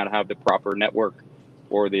they may not have the proper network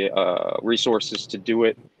or the resources to do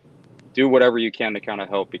it. Do whatever you can to kind of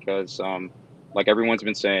help, because like everyone's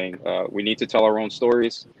been saying, we need to tell our own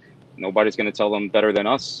stories. Nobody's going to tell them better than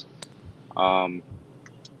us.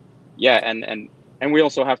 Yeah, and we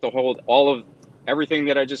also have to hold all of everything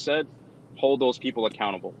that I just said, hold those people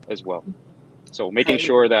accountable as well. So making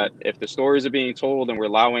sure that if the stories are being told and we're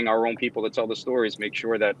allowing our own people to tell the stories, make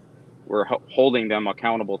sure that we're holding them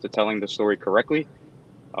accountable to telling the story correctly.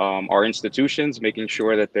 Our institutions, making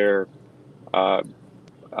sure that they're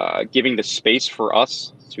giving the space for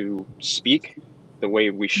us to speak the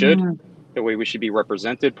way we should, the way we should be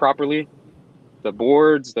represented properly. The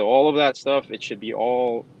boards, all of that stuff, it should be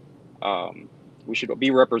all, we should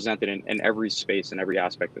be represented in every space and every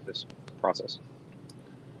aspect of this process.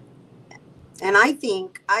 And I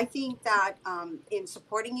think that in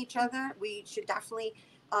supporting each other, we should definitely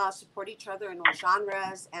support each other in all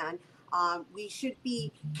genres, and we should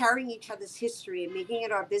be carrying each other's history and making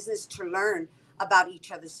it our business to learn about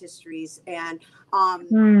each other's histories. And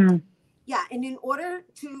yeah, and in order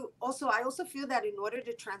to I also feel that in order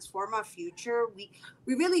to transform our future, we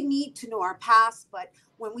really need to know our past. But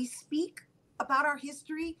when we speak about our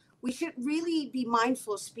history, we should really be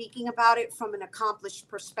mindful of speaking about it from an accomplished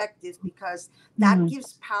perspective, because that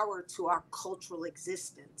gives power to our cultural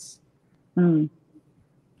existence. And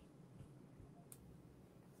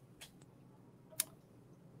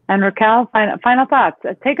Raquel, final thoughts.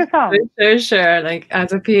 Take us home. Sure. Like,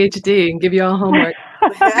 as a PhD, and give you all homework.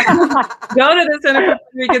 Go to the Center for Puerto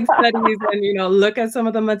Rican Studies and, you know, look at some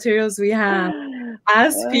of the materials we have.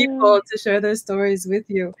 Ask people to share their stories with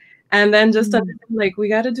you. And then just like, we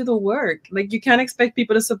got to do the work. Like, you can't expect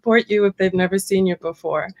people to support you if they've never seen you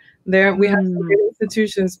before. We have some great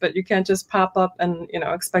institutions, but you can't just pop up and, you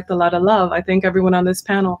know, expect a lot of love. I think everyone on this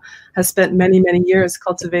panel has spent many, many years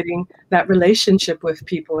cultivating that relationship with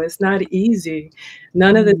people. It's not easy.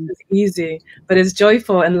 None of this is easy, but it's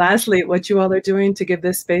joyful. And lastly, what you all are doing to give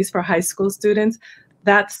this space for high school students,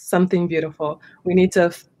 that's something beautiful. We need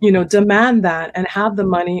to, you know, demand that and have the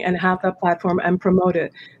money and have that platform and promote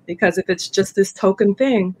it. Because if it's just this token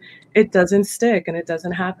thing, it doesn't stick and it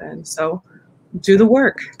doesn't happen. So do the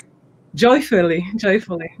work. Joyfully.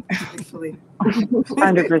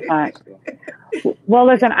 100%. Well,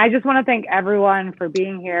 listen, I just want to thank everyone for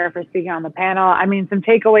being here, for speaking on the panel. I mean, some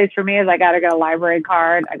takeaways for me is I got to get a library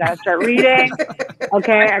card. I got to start reading.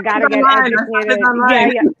 Okay, I got to get educated.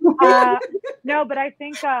 Yeah. No, but I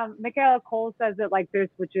think Michaela Cole says it like this,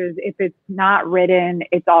 which is if it's not written,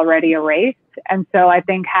 it's already erased. And so I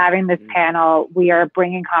think having this panel, we are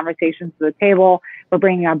bringing conversations to the table. We're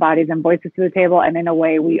bringing our bodies and voices to the table. And in a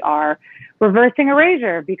way, we are reversing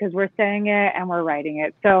erasure because we're saying it and we're writing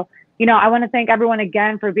it. So, you know, I want to thank everyone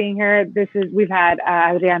again for being here. We've had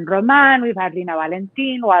Adrian Roman, we've had Lina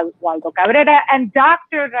Valentin, Waldo Cabrera, and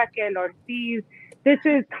Dr. Raquel Ortiz. This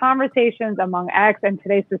is Conversations Among X, and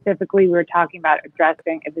today specifically, we were talking about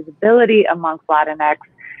addressing invisibility amongst Latinx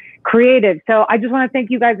creatives. So I just want to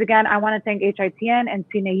thank you guys again. I want to thank HITN and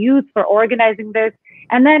CINE Youth for organizing this.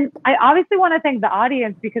 And then I obviously want to thank the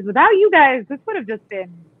audience because without you guys, this would have just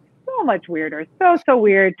been so much weirder. So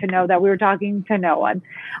weird to know that we were talking to no one.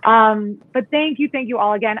 But thank you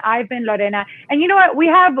all again. I've been Lorena. And you know what? We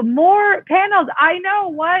have more panels. I know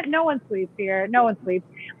what? No one sleeps here. No one sleeps.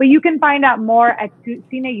 But you can find out more at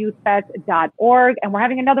cineyouthfest.org. And we're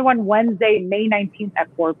having another one Wednesday, May 19th at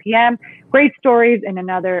 4 p.m. Great stories in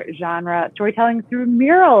another genre, storytelling through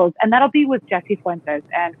murals. And that'll be with Jesse Fuentes.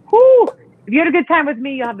 And if you had a good time with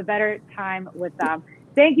me, you'll have a better time with them.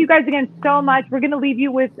 Thank you guys again so much. We're going to leave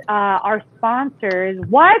you with our sponsors.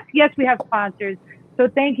 What? Yes, we have sponsors. So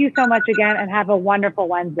thank you so much again and have a wonderful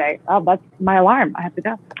Wednesday. Oh, that's my alarm. I have to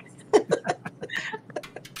go.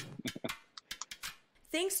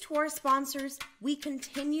 Thanks to our sponsors, we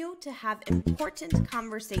continue to have important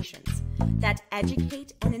conversations that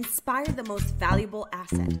educate and inspire the most valuable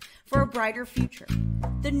asset for a brighter future,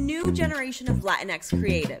 the new generation of Latinx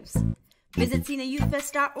creatives. Visit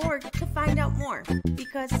cineyouthfest.org to find out more,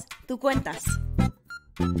 because tú cuentas.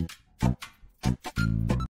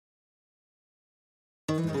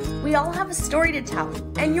 We all have a story to tell,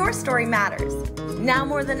 and your story matters. Now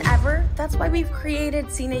more than ever, that's why we've created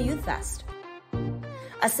CINE Youth Fest,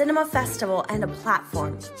 a cinema festival and a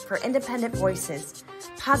platform for independent voices,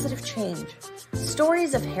 positive change,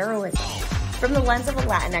 stories of heroism from the lens of a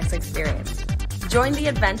Latinx experience. Join the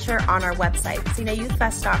adventure on our website,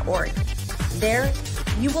 cineyouthfest.org. There,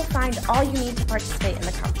 you will find all you need to participate in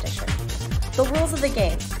the competition. The rules of the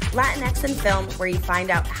game, Latinx in film, where you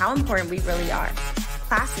find out how important we really are.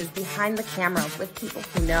 Classes behind the camera with people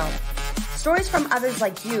who know. Stories from others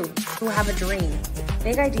like you who have a dream,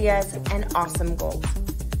 big ideas, and awesome goals.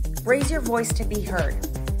 Raise your voice to be heard.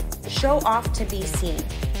 Show off to be seen.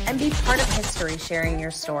 And be part of history sharing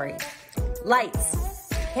your story. Lights,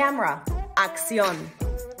 camera, acción.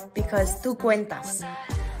 Because tú cuentas.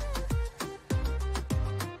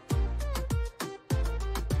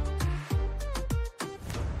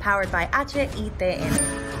 Powered by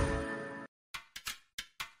HITN.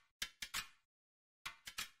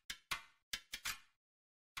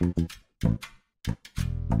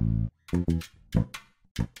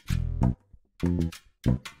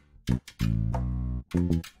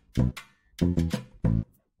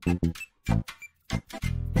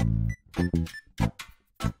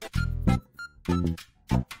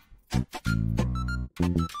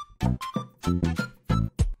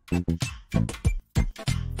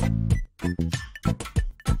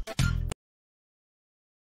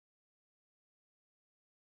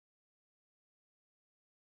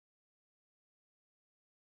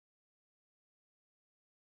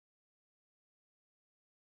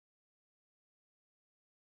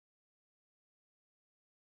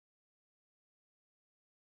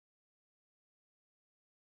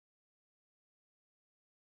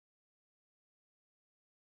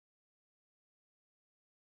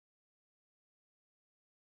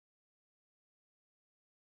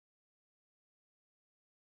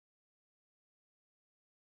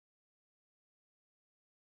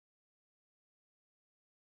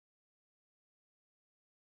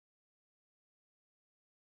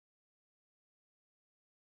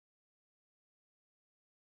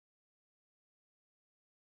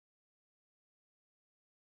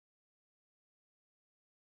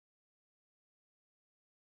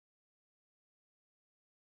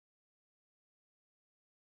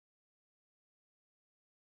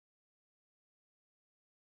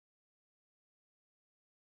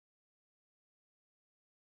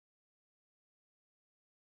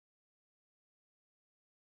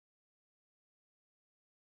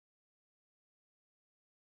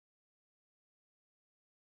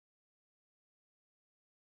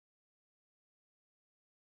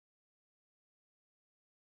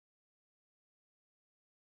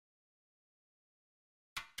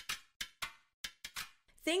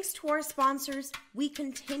 Thanks to our sponsors, we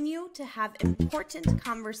continue to have important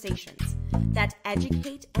conversations that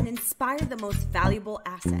educate and inspire the most valuable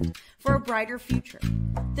asset for a brighter future,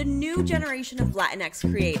 the new generation of Latinx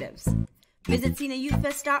creatives. Visit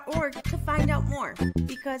CINEYouthFest.org to find out more,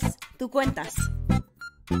 because tú cuentas.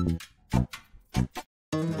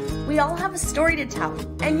 We all have a story to tell,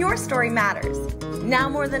 and your story matters. Now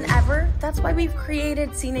more than ever, that's why we've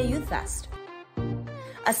created CINE Youth Fest,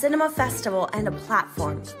 a cinema festival and a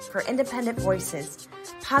platform for independent voices,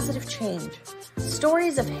 positive change,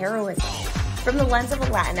 stories of heroism from the lens of a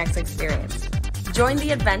Latinx experience. Join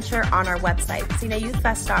the adventure on our website,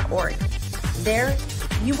 CINEYouthFest.org. There,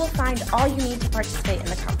 you will find all you need to participate in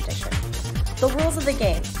the competition. The rules of the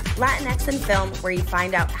game, Latinx in film, where you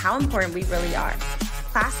find out how important we really are.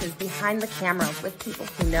 Classes behind the camera with people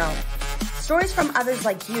who know. Stories from others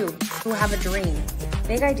like you who have a dream,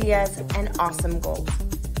 big ideas, and awesome goals.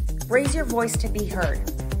 Raise your voice to be heard.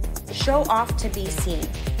 Show off to be seen.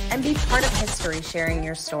 And be part of history sharing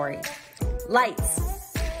your story.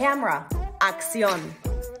 Lights, camera, acción.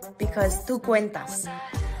 Because tú cuentas.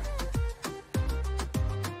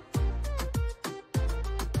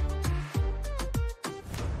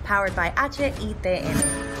 Powered by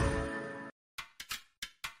CITN.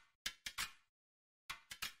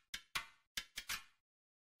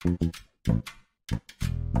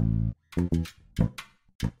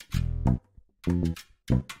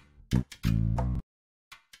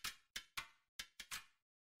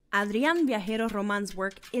 Adrián Viajero Roman's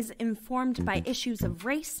work is informed by issues of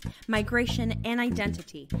race, migration, and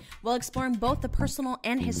identity, while exploring both the personal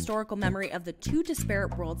and historical memory of the two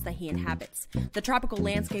disparate worlds that he inhabits, the tropical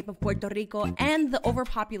landscape of Puerto Rico and the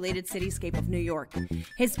overpopulated cityscape of New York.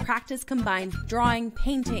 His practice combines drawing,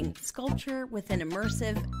 painting, sculpture within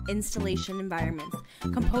immersive installation environments,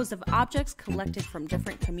 composed of objects collected from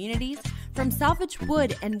different communities, from salvaged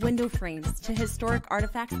wood and window frames to historic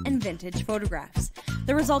artifacts and vintage photographs.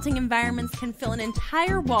 The resulting environments can fill an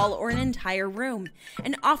entire wall or an entire room,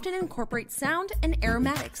 and often incorporate sound and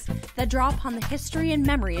aromatics that draw upon the history and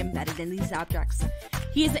memory embedded in these objects.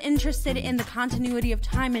 He is interested in the continuity of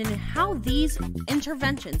time and in how these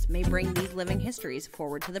interventions may bring these living histories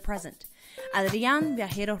forward to the present. Adrián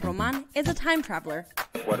Viajero Roman is a time traveler.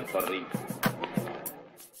 Puerto Rico.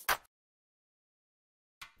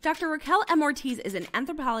 Dr. Raquel M. Ortiz is an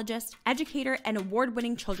anthropologist, educator, and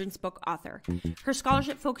award-winning children's book author. Her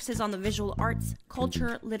scholarship focuses on the visual arts,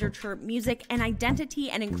 culture, literature, music, and identity,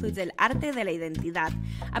 and includes el arte de la identidad,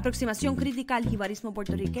 aproximación crítica al jibarismo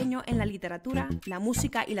puertorriqueño en la literatura, la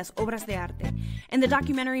música y las obras de arte, and the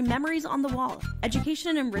documentary Memories on the Wall,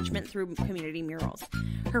 education and enrichment through community murals.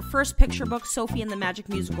 Her first picture book, Sophie and the Magic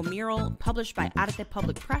Musical Mural, published by Arte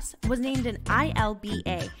Public Press, was named an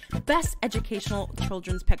ILBA, Best Educational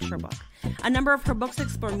Children's Picture Book. A number of her books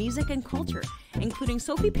explore music and culture, including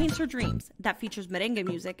Sophie Paints Her Dreams, that features merengue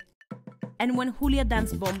music, and When Julia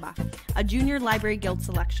Danced Bomba, a Junior Library Guild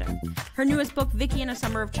selection. Her newest book, Vicky and a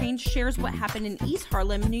Summer of Change, shares what happened in East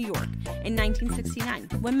Harlem, New York, in 1969,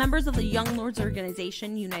 when members of the Young Lords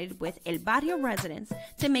organization united with El Barrio residents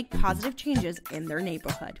to make positive changes in their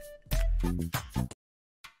neighborhood.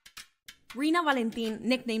 Rina Valentin,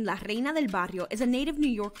 nicknamed La Reina del Barrio, is a native New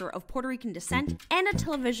Yorker of Puerto Rican descent and a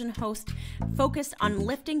television host focused on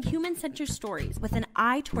lifting human-centered stories with an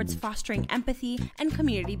eye towards fostering empathy and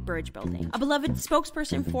community bridge building. A beloved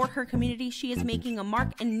spokesperson for her community, she is making a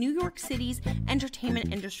mark in New York City's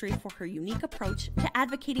entertainment industry for her unique approach to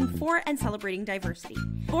advocating for and celebrating diversity.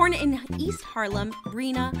 Born in East Harlem,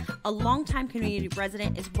 Rina, a longtime community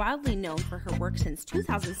resident, is widely known for her work since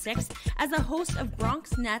 2006 as a host of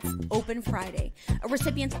Bronx Net's Open Friday, a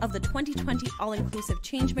recipient of the 2020 All-Inclusive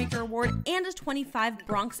Changemaker Award and a 25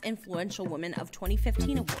 Bronx Influential Woman of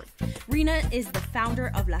 2015 award. Rina is the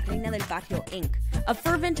founder of La Reina del Barrio, Inc. A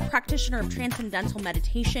fervent practitioner of transcendental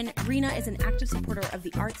meditation, Rina is an active supporter of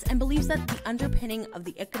the arts and believes that the underpinning of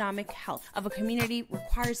the economic health of a community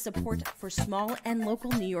requires support for small and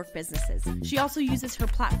local New York businesses. She also uses her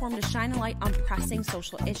platform to shine a light on pressing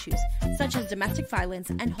social issues, such as domestic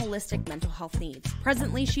violence and holistic mental health needs.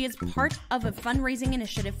 Presently, she is part of a fundraising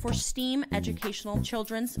initiative for STEAM educational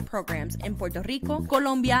children's programs in Puerto Rico,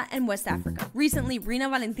 Colombia, and West Africa. Recently, Rina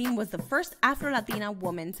Valentin was the first Afro-Latina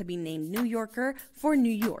woman to be named New Yorker for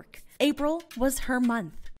New York. April was her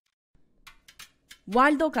month.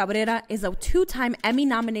 Waldo Cabrera is a two-time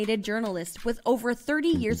Emmy-nominated journalist with over 30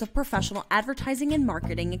 years of professional advertising and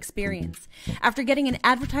marketing experience. After getting an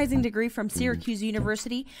advertising degree from Syracuse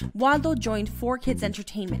University, Waldo joined 4Kids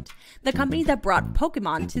Entertainment, the company that brought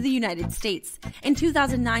Pokemon to the United States. In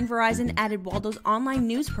 2009, Verizon added Waldo's online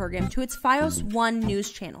news program to its Fios One news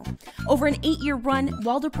channel. Over an 8-year run,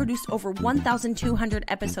 Waldo produced over 1,200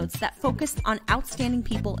 episodes that focused on outstanding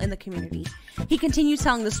people in the community. He continues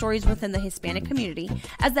telling the stories within the Hispanic community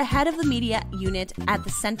as the head of the media unit at the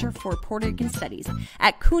Center for Puerto Rican Studies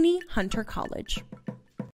at CUNY Hunter College.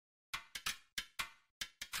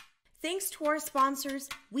 Thanks to our sponsors,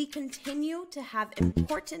 we continue to have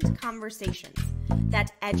important conversations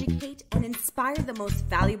that educate and inspire the most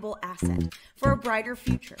valuable asset for a brighter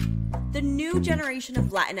future, the new generation of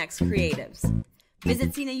Latinx creatives.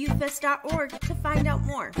 Visit CINEYouthFest.org to find out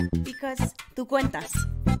more, because tú cuentas.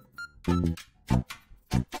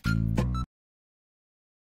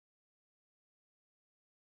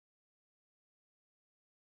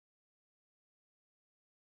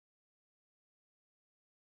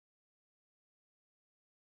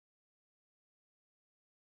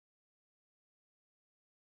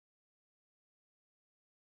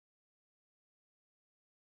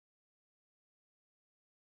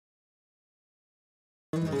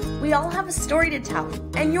 We all have a story to tell,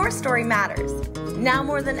 and your story matters. Now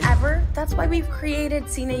more than ever, that's why we've created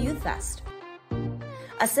CINE Youth Fest,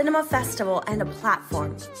 a cinema festival and a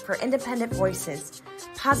platform for independent voices,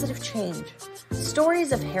 positive change,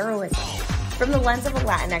 stories of heroism from the lens of a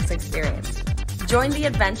Latinx experience. Join the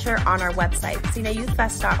adventure on our website,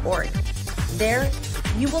 CINEYouthFest.org. There,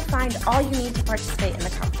 you will find all you need to participate in the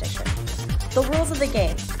competition. The rules of the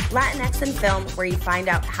game, Latinx in film, where you find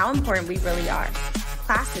out how important we really are.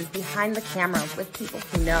 Classes behind the camera with people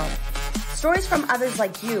who know. Stories from others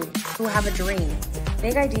like you who have a dream,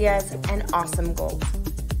 big ideas, and awesome goals.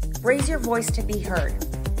 Raise your voice to be heard.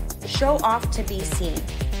 Show off to be seen.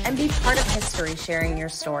 And be part of history sharing your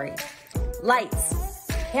story. Lights,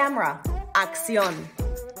 camera, acción.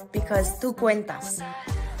 Because tú cuentas.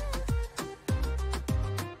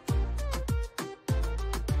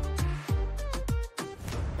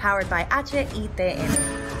 Powered by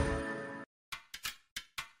HITN.